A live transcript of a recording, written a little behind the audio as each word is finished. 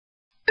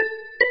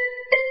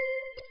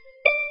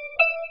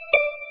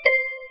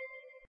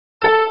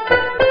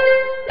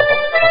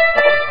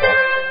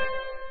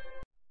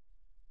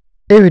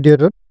এই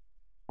ভিডিঅ'টোত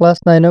ক্লাছ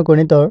 9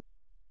 গণিতৰ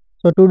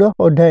চতুৰ্দশ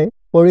অধ্যায়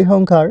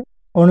পৰিসংখ্যাৰ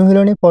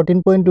অনুশীলনী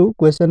 14.2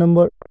 কুৱেশ্যন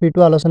নম্বৰ 3 টো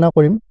আলোচনা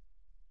কৰিম।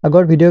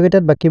 আগৰ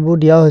ভিডিঅ'কেইটাত বাকিবোৰ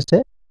দিয়া হৈছে।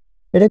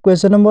 এতিয়া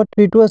কুৱেশ্যন নম্বৰ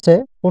 3 টো আছে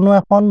কোনো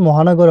এখন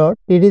মহানগৰৰ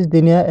 30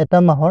 দিনীয়া এটা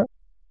মাহৰ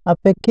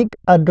আপেক্ষিক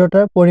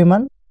আৰ্দ্ৰতাৰ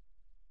পৰিমাণ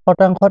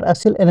শতাংশত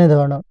আছিল এনে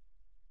ধৰণৰ।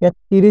 ইয়াত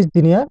 30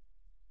 দিনীয়া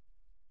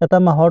এটা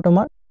মাহৰ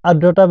তোমাৰ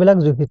আৰ্দ্ৰতাবিলাক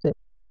জুখিছে।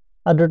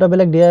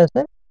 আৰ্দ্ৰতাবিলাক দিয়া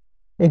আছে,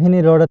 এইখিনি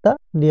ৰড এটা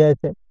দিয়া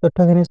আছে।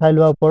 তথ্যখিনি চাই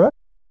লোৱাৰ ওপৰত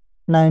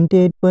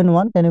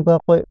 98.1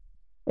 তেনেকুৱাকৈ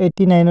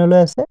 89 লৈ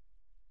আছে,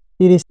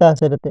 30টা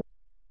আছে তাতে।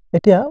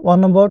 এতিয়া 1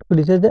 নম্বৰত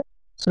সুধিছে যে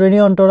শ্ৰেণী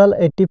অন্তৰাল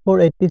 84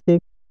 86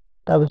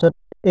 তাৰপিছত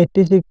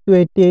 86 to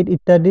 88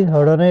 ইত্যাদি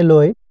ধৰণে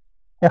লৈ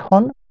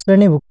এখন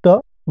শ্ৰেণীভুক্ত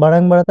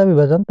বাৰাংবাৰতা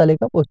বিভাজন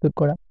তালিকা প্ৰস্তুত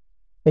কৰা।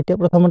 এতিয়া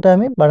প্ৰথমতে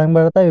আমি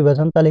বাৰাংবাৰতা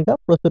বিভাজন তালিকা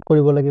প্ৰস্তুত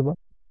কৰিব লাগিব।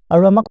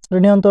 আৰু আমাক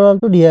শ্ৰেণী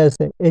অন্তৰালটো দিয়া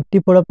আছে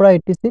 84 ৰ পৰা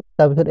 86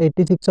 তাৰপিছত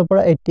 86 ৰ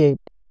পৰা 88।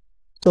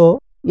 সো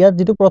ইয়াত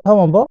যেটো প্ৰথম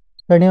হ'ব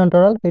শ্ৰেণী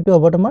অন্তৰাল সেইটো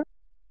হ'ব তোমাৰ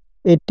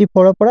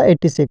 84 ৰ পৰা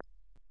 86।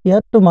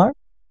 ইয়াত তোমাৰ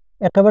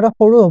একেবাৰে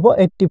সৰু হ'ব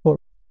 84।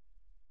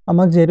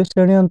 আমাক যেহেতু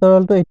শ্ৰেণী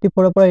অন্তৰালটো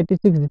 84 ৰ পৰা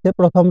 86 দিছে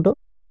প্ৰথমটো,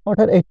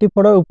 অৰ্থাৎ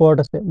 84 ৰ ওপৰত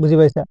আছে, বুজি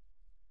পাইছা?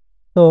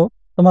 তো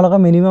তোমালোকে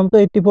মিনিমামটো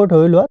 84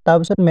 ধৰি লোৱা,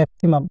 তাৰপিছত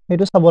মেক্সিমাম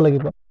সেইটো চাব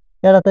লাগিব।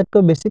 ইয়াত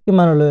আটাইতকৈ বেছি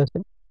কিমানলৈ আছে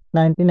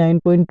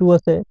 99.2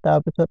 আছে,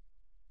 তাৰপিছত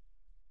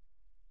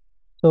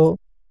সো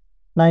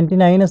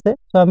 99 আছে,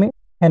 সো আমি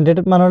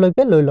 100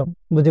 মানলৈকে লৈ ল'ম,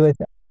 বুজি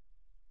পাইছা?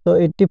 তো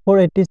 84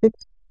 86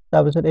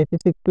 তাৰপিছত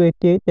 86 to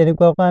 88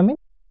 তেনেকুৱাকৈ আমি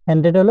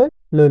 100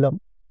 লৈ ল'ম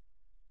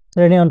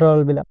শ্ৰেণী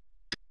অন্তৰালবিলাক।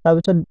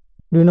 তাৰপিছত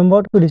 2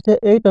 নম্বৰত সুধিছে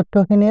এই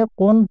তথ্যখিনিয়ে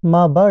কোন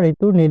মাহ বা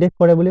ঋতু নিৰ্দেশ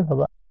কৰে বুলি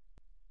ভাবা।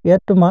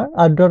 ইয়াত তোমাৰ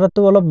আৰ্দ্ৰতাটো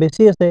অলপ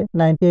বেছি আছে,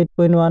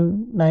 98.1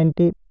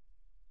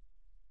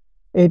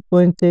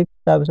 98.6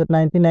 তাৰপিছত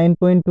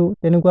 99.2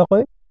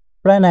 তেনেকুৱাকৈ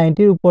প্ৰায়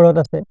 90ৰ ওপৰত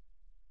আছে,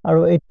 আৰু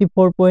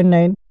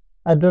 84.9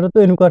 আৰ্দ্ৰতাটো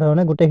এনেকুৱা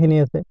ধৰণে গোটেইখিনি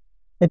আছে।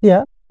 এতিয়া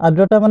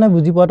আৰ্দ্ৰতা মানে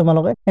বুজি পোৱা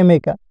তোমালোকে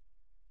সেমেকা,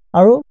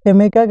 আৰু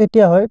সেমেকা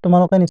কেতিয়া হয়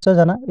তোমালোকে নিশ্চয়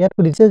জানা। ইয়াত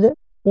সুধিছে যে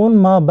কোন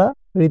মাহ বা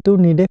ঋতু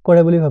নিৰ্দেশ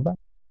কৰে বুলি ভাবা।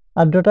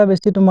 আৰ্দ্ৰতা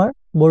বেছি তোমাৰ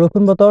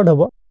বৰষুণ বতৰত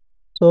হ'ব,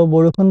 সো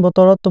বৰষুণ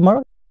বতৰত তোমাৰ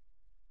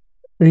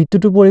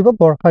ঋতুটো পৰিব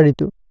বৰ্ষা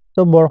ঋতু।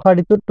 সো বৰ্ষা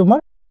ঋতুত তোমাৰ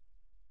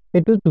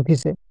এইটো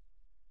জুখিছে,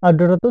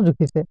 আৰ্দ্ৰতাটো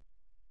জুখিছে।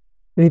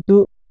 ঋতু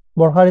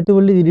বৰ্ষা ঋতু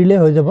বুলি দি দিলে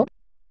হৈ যাব,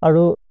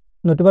 আৰু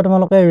নতুবা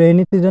তোমালোকে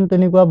ৰেইনি সিজন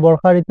তেনেকুৱা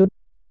বৰ্ষা ঋতুত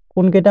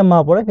কোনকেইটা মাহ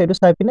পৰে সেইটো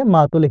চাই পিনে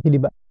মাহটো লিখি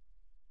দিবা।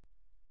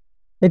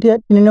 এতিয়া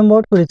 3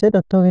 নম্বৰত সুধিছে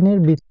তথ্যখিনিৰ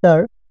বিস্তাৰ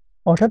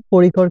অৰ্থাৎ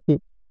পৰিসৰ কি।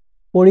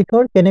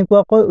 পৰিসৰ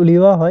কেনেকুৱাকৈ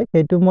উলিওৱা হয়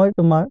সেইটো মই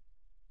তোমাৰ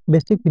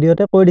বেছিক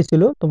ভিডিঅ'তে কৈ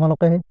দিছিলোঁ,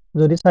 তোমালোকে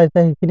যদি চাইছা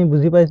সেইখিনি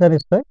বুজি পাইছা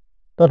নিশ্চয়।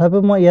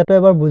 তথাপিও মই ইয়াতো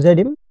এবাৰ বুজাই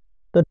দিম,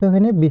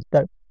 তথ্যখিনিৰ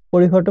বিস্তাৰ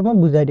পৰিসৰটো মই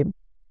বুজাই দিম।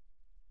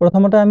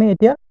 প্ৰথমতে আমি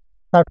এতিয়া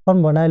চাৰ্টখন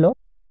বনাই লওঁ।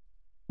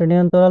 শ্ৰেণী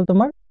অন্তৰাল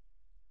তোমাৰ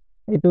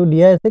এইটো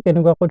দিয়া আছে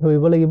কেনেকুৱাকৈ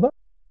ধৰিব লাগিব,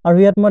 আৰু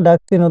ইয়াত মই দাগ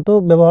চিহ্নটো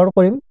ব্যৱহাৰ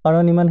কৰিম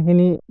কাৰণ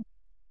ইমানখিনি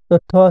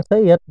তথ্য আছে,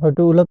 ইয়াত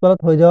হয়তো উলট পালট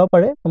হৈ যাব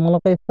পাৰে।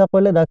 তোমালোকে ইচ্ছা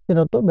কৰিলে দাগ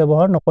চিহ্নটো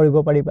ব্যৱহাৰ নকৰিব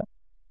পাৰিবা,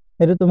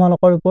 সেইটো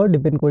তোমালোকৰ ওপৰত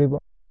ডিপেণ্ড কৰিব।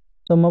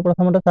 সো মই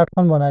প্ৰথমতে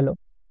চাৰ্টখন বনাই লওঁ।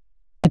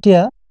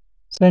 এতিয়া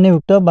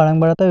শ্ৰেণীভুক্ত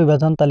বাৰাংবাৰতা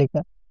বিভাজন তালিকা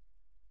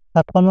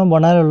চাৰ্টখন মই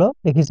বনাই ল'লোঁ।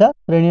 দেখিছা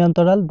শ্ৰেণী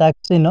অন্তৰাল দাগ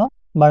চিহ্ন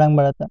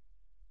বাৰাংবাৰতা,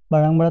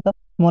 বাৰাংবাৰতাক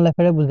স্মল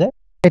এফেৰে বুজায়।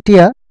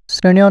 এতিয়া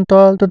শ্ৰেণী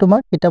অন্তৰালটো তোমাৰ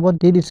কিতাপত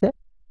দি দিছে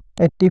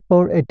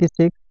 84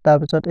 86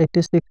 তাৰপিছত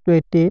 86 to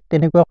 88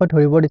 তেনেকুৱাকৈ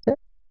ধৰিব দিছে,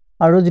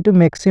 আৰু যিটো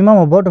মেক্সিমাম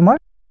হ'ব তোমাৰ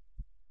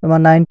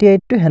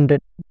 98 to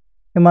 100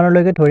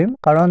 সিমানলৈকে ধৰিম,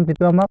 কাৰণ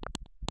যিটো আমাক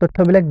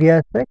তথ্যবিলাক দিয়া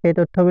আছে সেই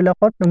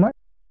তথ্যবিলাকত তোমাৰ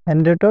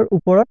 100ৰ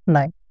ওপৰত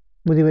নাই,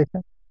 বুজি পাইছা?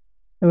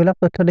 এইবিলাক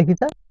তথ্য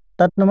দেখিছা,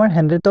 তাত তোমাৰ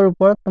 100ৰ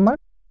ওপৰত তোমাৰ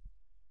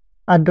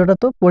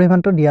আৰ্দ্ৰতাটো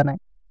পৰিমাণটো দিয়া নাই।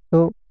 তো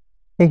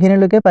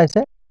সেইখিনিলৈকে পাইছে।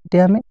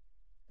 এতিয়া আমি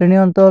শ্ৰেণী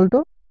অন্তৰালটো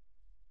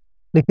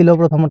লিখি লওঁ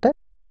প্ৰথমতে।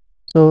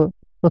 সো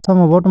প্ৰথম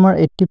হ'ব তোমাৰ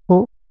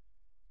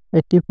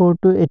 84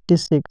 to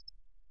 86,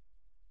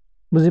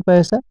 বুজি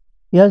পাইছা?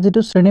 ইয়াৰ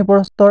যিটো শ্ৰেণী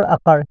প্ৰস্থৰ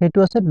আকাৰ সেইটো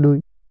আছে 2।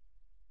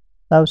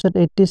 তাৰপিছত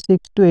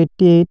 86 to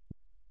 88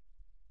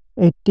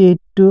 88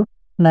 to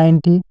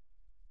 90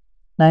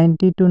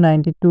 90 to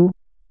 92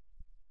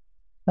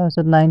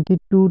 তাৰপিছত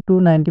 92 to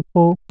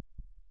 94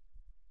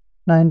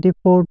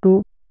 94 to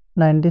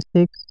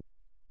 96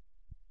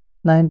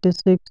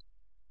 96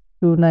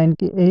 to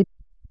 98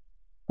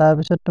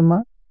 তাৰপিছত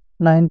তোমাৰ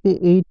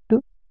 98 to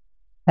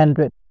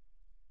 100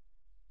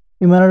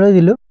 ইমানলৈ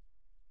দিলোঁ।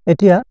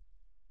 এতিয়া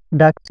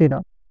দাগ চিহ্ন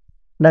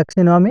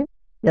আমি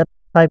ইয়াত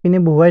চাই পিনি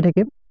বহুৱাই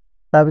থাকিম,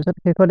 তাৰপিছত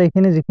শেষত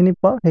এইখিনি যিখিনি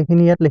পাওঁ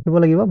সেইখিনি ইয়াত লিখিব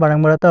লাগিব,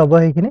 বাৰাংবাৰতা হ'ব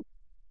সেইখিনি,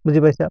 বুজি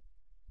পাইছা?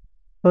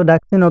 তো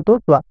দাগ চিহ্নটো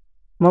চোৱা,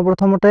 মই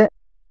প্ৰথমতে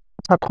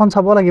চাৰ্টখন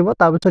চাব লাগিব,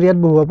 তাৰপিছত ইয়াত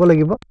বহুৱাব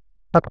লাগিব।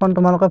 চাৰ্টখন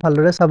তোমালোকে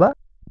ভালদৰে চাবা,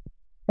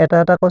 এটা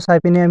এটাকৈ চাই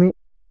পিনি আমি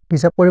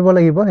হিচাপ কৰিব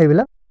লাগিব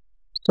সেইবিলাক।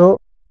 সো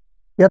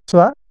ইয়াত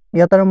চোৱা,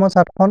 ইয়াত আৰু মই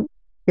চাৰ্টখন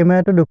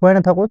কেমেৰাটো দেখুৱাই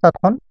নাথাকোঁ,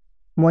 চাৰ্টখন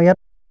মই ইয়াত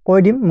কৈ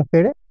দিম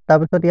মুখেৰে,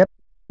 তাৰপিছত ইয়াত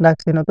দাগ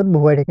চিহ্নটোত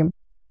বহুৱাই থাকিম।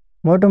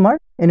 মই তোমাৰ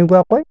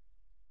এনেকুৱাকৈ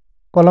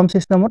কলম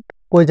ছিষ্টেমত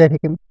কৈ যাই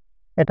থাকিম,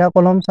 এটা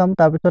কলম চাম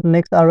তাৰপিছত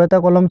নেক্সট আৰু এটা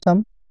কলম চাম,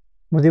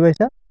 বুজি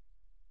পাইছা?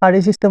 শাৰী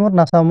ছিষ্টেমত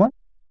নাচাওঁ, মই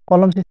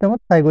কলম চিষ্টেমত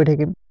চাই গৈ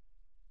থাকিম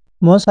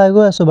মই চাই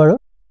গৈ আছো বাৰু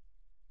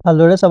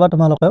ভালদৰে চাবা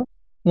তোমালোকেও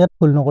ইয়াত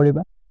ভুল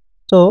নকৰিবা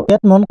সো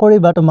ইয়াত মন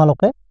কৰিবা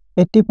তোমালোকে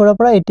 84 ৰ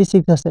পৰা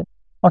 86 আছে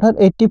অৰ্থাৎ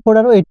 84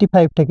 আৰু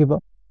 85 থাকিব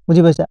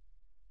বুজি পাইছা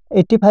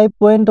 85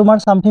 পইণ্ট তোমাৰ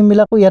সামথিং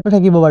বিলাকো ইয়াতো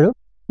থাকিব বাৰু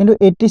কিন্তু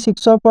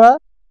 86 ৰ পৰা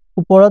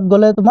ওপৰত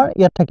গলে তোমাৰ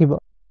ইয়াত থাকিব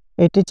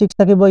 86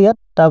 থাকিব ইয়াত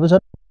তাৰ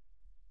পিছত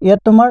ইয়াত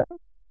তোমাৰ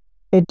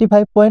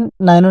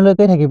 85.9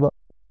 লৈকে থাকিব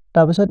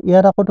তাৰ পিছত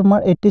ইয়াত আকৌ তোমাৰ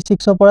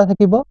 86 ৰ পৰা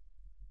থাকিব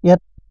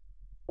ইয়াত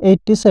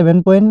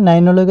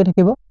 87.9 লৈকে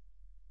থাকিব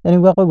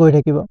এনেকুৱাকৈ গৈ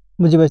থাকিব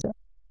বুজি পাইছা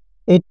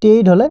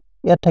 88 হলে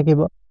ইয়াত থাকিব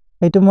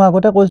এইটো মই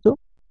আগতে কৈছো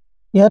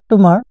ইয়াত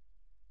তোমাৰ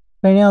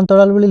শ্ৰেণী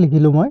অন্তৰাল বুলি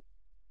লিখিলো মই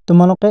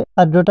তোমালোকে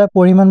আৰ্দ্ৰতাৰ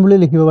পৰিমাণ বুলি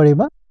লিখিব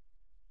পাৰিবা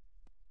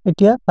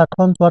এতিয়া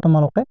চাৰ্টখন চোৱা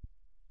তোমালোকে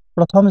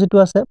প্ৰথম যেটো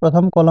আছে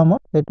প্ৰথম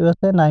কলমত সেইটো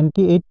আছে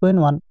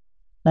 98.1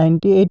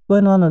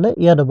 98.1 হলে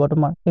ইয়াত হ'ব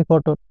তোমাৰ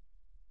শেষৰটো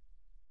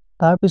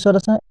তাৰ পিছত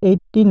আছে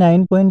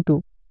 89.2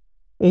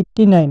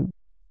 89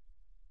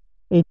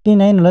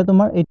 89 হলে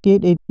তোমাৰ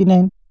 88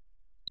 89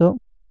 সো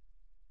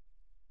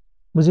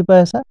বুজি পাই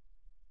আছা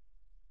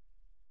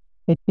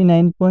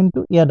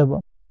 89.2 ইয়াত হ'ব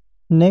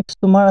নেক্সট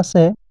তোমাৰ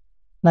আছে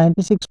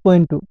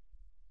 96.2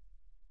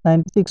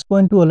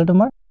 96.2 হলে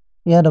তোমাৰ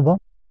ইয়াত হ'ব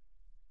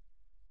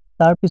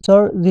তাৰ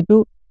পিছৰ যেটো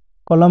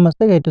কলম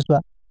আছে সেইটো চোৱা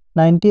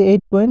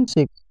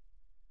 98.6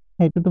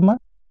 সেইটো তোমাৰ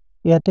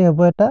ইয়াতে হ'ব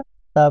এটা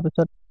তাৰ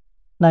পিছত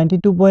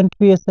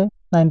 92.3 আছে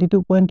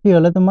 92.3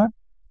 হলে তোমাৰ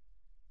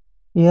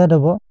ইয়াত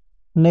হ'ব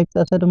নেক্সট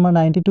আছে তোমাৰ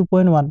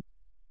 92.1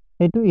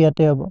 সেইটো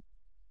ইয়াতে হ'ব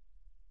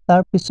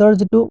তাৰ পিছৰ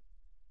যেটো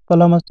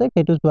কলম আছে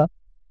সেইটো চোৱা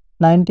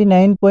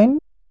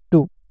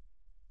 99.2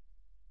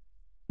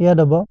 ইয়াত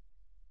হ'ব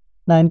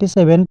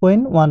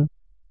 97.1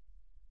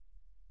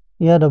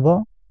 ইয়াত হ'ব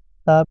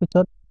তাৰ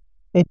পিছত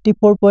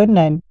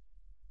 84.9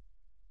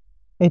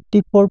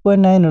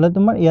 84.9 হলে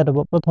তোমাৰ ইয়াত হ'ব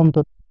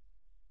প্ৰথমটোত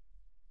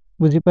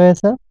বুজি পাই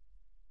আছা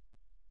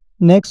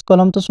নেক্সট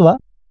কলমটো চোৱা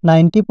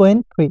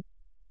 90.3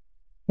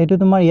 সেইটো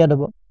তোমাৰ ইয়াত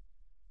হ'ব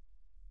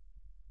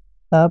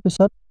তাৰ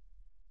পিছত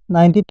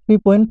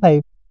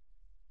 93.5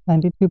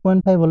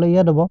 93.5 হলে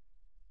ইয়াত হ'ব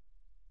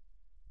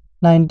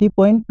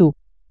 90.2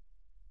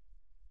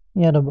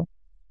 ইয়াত হ'ব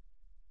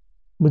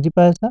বুজি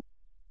পাই আছা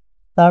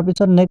তাৰ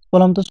পিছত নেক্সট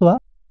কলমটো চোৱা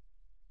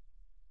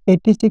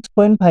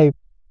 86.5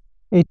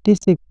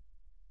 86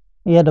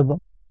 ইয়াত হ'ব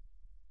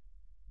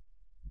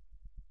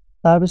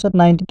তাৰ পিছত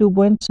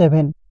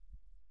 92.7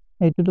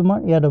 এইটো তোমাৰ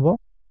ইয়াত হ'ব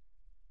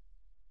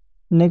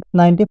নেক্সট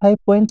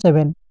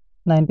 95.7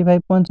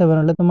 95.7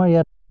 হলে তোমাৰ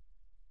ইয়াত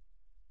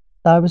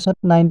তাৰ পিছত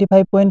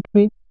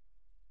 95.3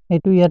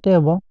 এইটো ইয়াতে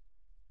হ'ব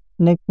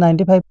নেক্সট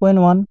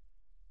 95.1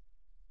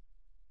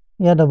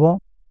 ইয়াত হ'ব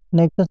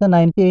নেক্সট আছে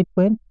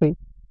 98.3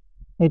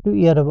 এইটো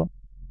ইয়াত হ'ব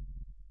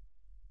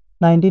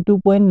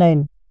 92.9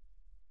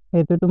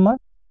 এইটো তোমাৰ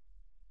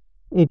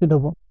এইটোত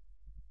হ'ব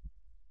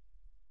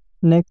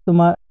নেক্সট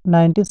তোমাৰ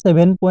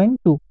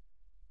 97.2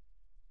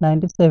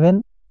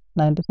 97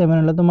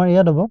 হলে তোমাৰ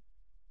ইয়াত হ'ব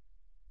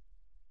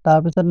তাৰ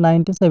পিছত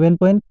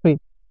 97.3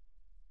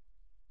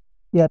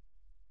 ইয়াত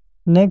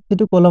নেক্সট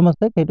যেটো কলম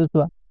আছে সেইটো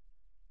চোৱা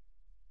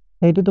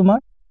সেইটো তোমাৰ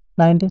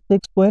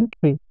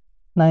 96.3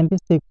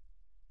 96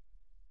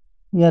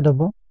 ইয়াত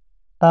হ'ব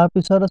তাৰ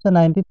পিছত আছে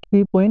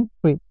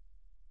 93.3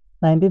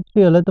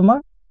 93 হলে তোমাৰ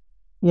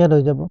ইয়াত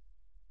হৈ যাব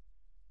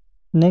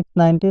নেক্সট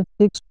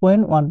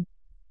 96.1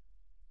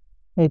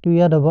 এইটো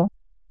ইয়াত হ'ব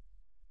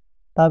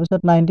তাৰ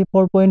পিছত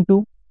 94.2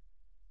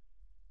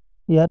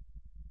 ইয়াত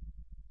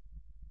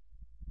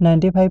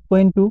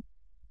 95.2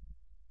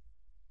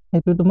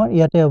 এইটো তোমাৰ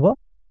ইয়াতে হ'ব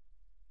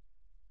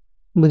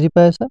বুজি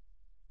পাই আছা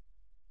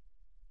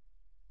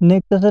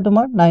নেক্সট আছে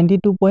তোমাৰ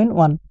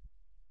 92.1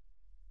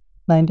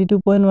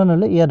 92.1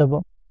 হলে ইয়াত হ'ব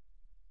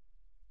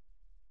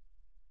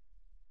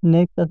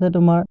নেক্সট আছে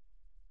তোমাৰ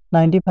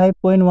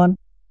 95.1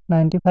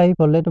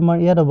 95 হলে তোমাৰ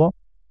ইয়াত হ'ব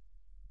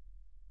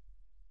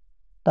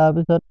তাৰ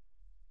পিছত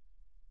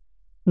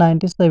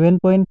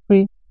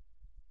 97.3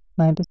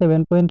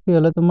 97.3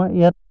 হলে তোমাৰ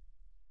ইয়াত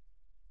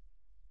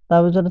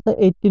তাৰ পিছত আছে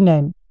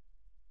 89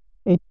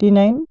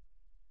 89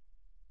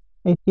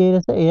 88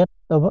 আছে ইয়াত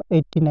হ'ব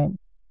 89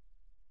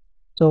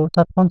 সো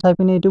চাৰ্টখন চাই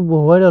পিনে এইটো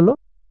বহুৱাই ললো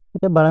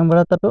এতিয়া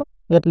বাৰংবাৰতাটো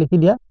ইয়াত লিখি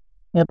দিয়া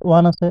ইয়াত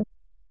 1 আছে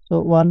সো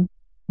 1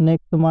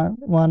 নেক্সট তোমাৰ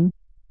 1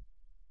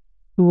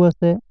 2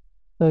 আছে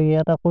সো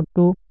ইয়াত আকৌ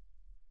 2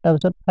 তাৰ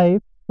পিছত 5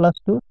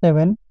 + 2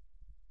 7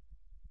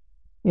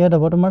 ইয়াত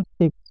হ'ব তোমাৰ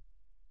 6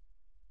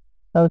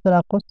 তাৰ পিছত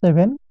আকৌ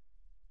 7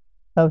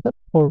 তাৰ পিছত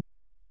 4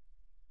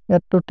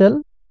 ইয়াত টোটাল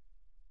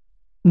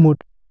মুঠ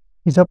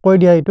হিসাব কৰি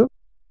দিয়া এইটো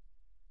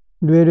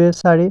 2 2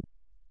 4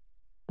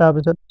 তাৰ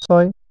পিছত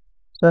 6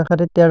 6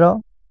 7 13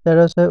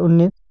 13 6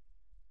 19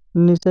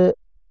 19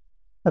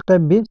 একে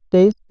 20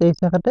 23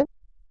 23 একাতে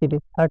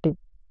 30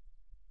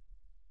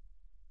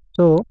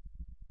 সো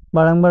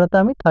বাৰংবাৰতা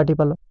আমি 30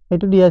 পালো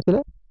এইটো দিয়া আছিল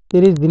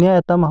 30 দিনীয়া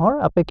এটা মাহৰ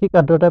আপেক্ষিক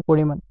আৰ্দ্ৰতাৰ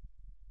পৰিমাণ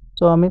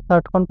সো আমি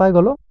চাৰ্টখন পাই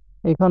গলো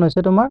এইখন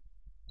হৈছে তোমাৰ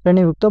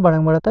শ্ৰেণীভুক্ত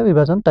বাৰংবাৰতা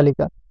বিভাজন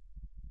তালিকা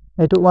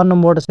এইটো 1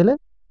 নম্বৰত আছিল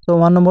সো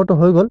 1 নম্বৰটো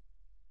হৈ গল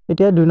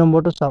এতিয়া 2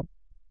 নম্বৰটো চাও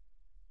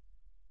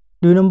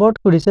 2 নম্বৰত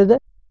সুধিছে যে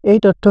এই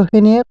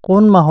তথ্যখিনিয়ে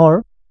কোন মাহৰ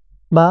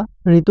বা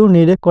ঋতুৰ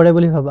নিৰ্দেশ কৰে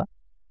বুলি ভাবা।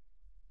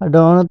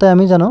 সাধাৰণতে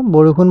আমি জানো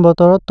বৰষুণ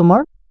বতৰত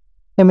তোমাৰ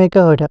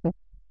সেমেকা হৈ থাকে।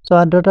 চ'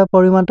 আৰ্দ্ৰতাৰ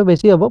পৰিমাণটো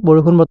বেছি হ'ব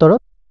বৰষুণ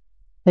বতৰত,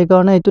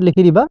 সেইকাৰণে এইটো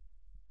লিখি দিবা।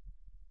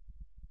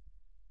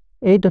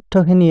 এই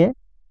তথ্যখিনিয়ে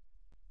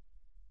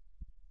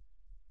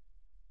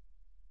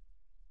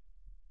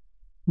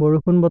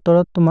বৰষুণ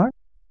বতৰত তোমাৰ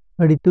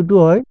ঋতুটো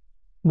হয়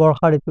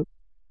বৰ্ষা ঋতু।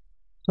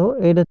 চ'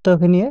 এই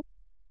তথ্যখিনিয়ে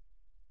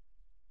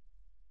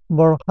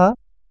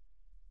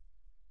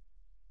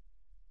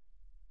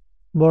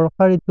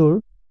বৰ্ষা ঋতুৰ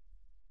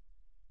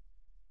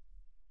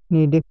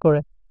নিৰ্দেশ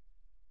কৰে।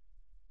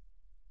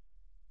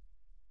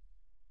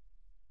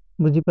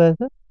 বুজি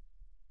পাইছে?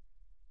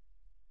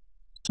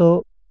 চ'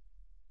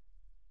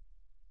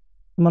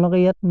 তোমালোকে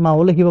ইয়াত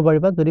মাহো লিখিব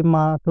পাৰিবা। যদি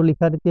মাহটো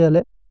লিখা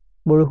তেতিয়াহ'লে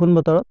বৰষুণ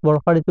বতৰত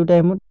বৰ্ষা ঋতুৰ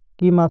টাইমত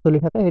কি মাহ চলি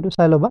থাকে সেইটো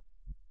চাই ল'বা।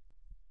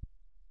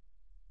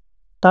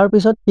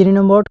 তাৰপিছত 3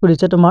 নম্বৰত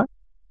সুধিছে তোমাৰ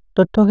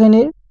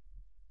তথ্যখিনিৰ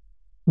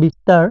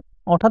বিস্তাৰ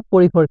অৰ্থাৎ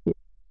পৰিসৰ কি।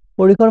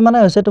 পৰিসৰ মানে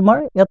হৈছে তোমাৰ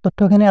ইয়াত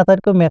তথ্যখিনি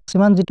আটাইতকৈ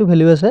মেক্সিমাম যিটো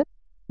ভেলু আছে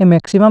সেই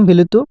মেক্সিমাম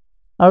ভেলুটো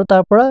আৰু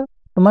তাৰ পৰা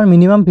তোমাৰ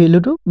মিনিমাম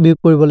ভেলুটো বিয়োগ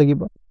কৰিব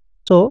লাগিব।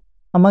 চ'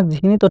 আমাক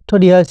যিখিনি তথ্য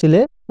দিয়া হৈছিলে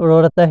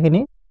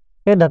ডাটাখিনি,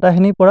 সেই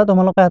ডাটাখিনিৰ পৰা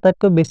তোমালোকে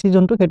আটাইতকৈ বেছি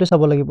যোনটো সেইটো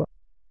চাব লাগিব।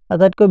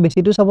 আটাইতকৈ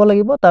বেছিটো চাব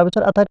লাগিব,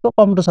 তাৰপিছত আটাইতকৈ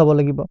কমটো চাব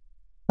লাগিব।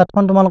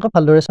 তাতখন তোমালোকে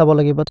ভালদৰে চাব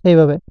লাগিব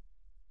সেইবাবে।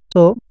 চ'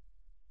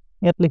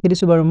 ইয়াত লিখি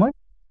দিছোঁ বাৰু মই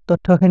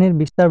তথ্যখিনিৰ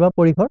বিস্তাৰ বা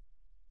পৰিসৰ।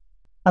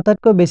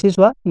 আটাইতকৈ বেছি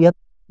চোৱা, ইয়াত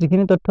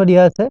যিখিনি তথ্য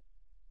দিয়া আছে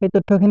সেই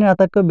তথ্যখিনিৰ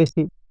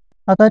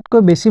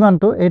আটাইতকৈ বেছি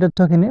মানটো এই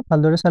তথ্যখিনি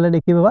ভালদৰে চালে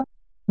দেখি পাবা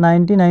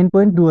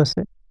 99.2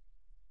 আছে।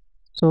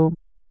 চ'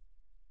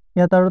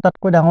 ইয়াত আৰু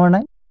তাতকৈ ডাঙৰ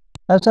নাই।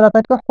 তাৰপিছত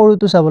আটাইতকৈ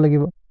সৰুটো চাব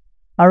লাগিব,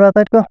 আৰু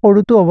আটাইতকৈ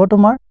সৰুটো হ'ব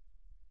তোমাৰ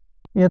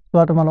ইয়াত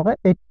চোৱা তোমালোকে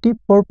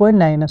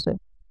 84.9 আছে।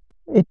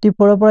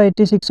 84ৰ পৰা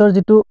 86ৰ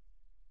যিটো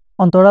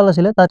অন্তৰাল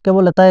আছিলে তাত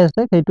কেৱল এটাই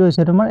আছে, সেইটো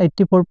হৈছে তোমাৰ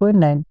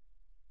 84.9।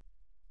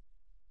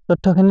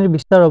 তথ্যখিনিৰ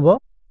বিস্তাৰ হ'ব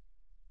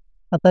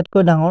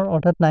আটাইতকৈ ডাঙৰ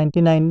অৰ্থাৎ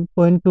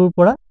 99.2ৰ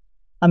পৰা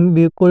আমি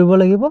বিয়োগ কৰিব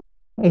লাগিব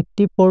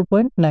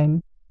 84.9।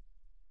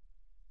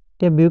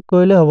 এতিয়া বিয়োগ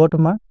কৰিলে হ'ব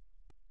তোমাৰ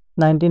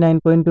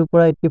 99.2ৰ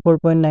পৰা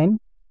 84.9,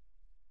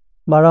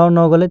 12 আৰু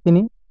 9 গ'লে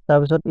 3,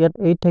 তাৰপিছত ইয়াত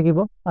 8 থাকিব,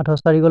 8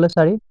 4 গ'লে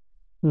 4,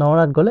 9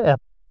 8 গ'লে 1,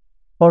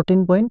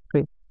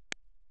 14.3।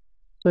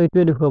 চ'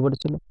 এইটোৱে দেখুৱাব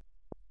দিছিলে।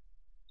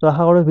 চ'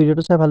 আশা কৰোঁ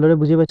ভিডিঅ'টো চাই ভালদৰে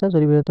বুজি পাইছা।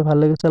 যদি ভিডিঅ'টো ভাল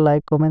লাগিছে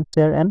like, comment,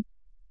 share and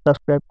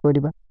subscribe কৰি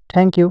দিবা।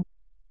 Thank U.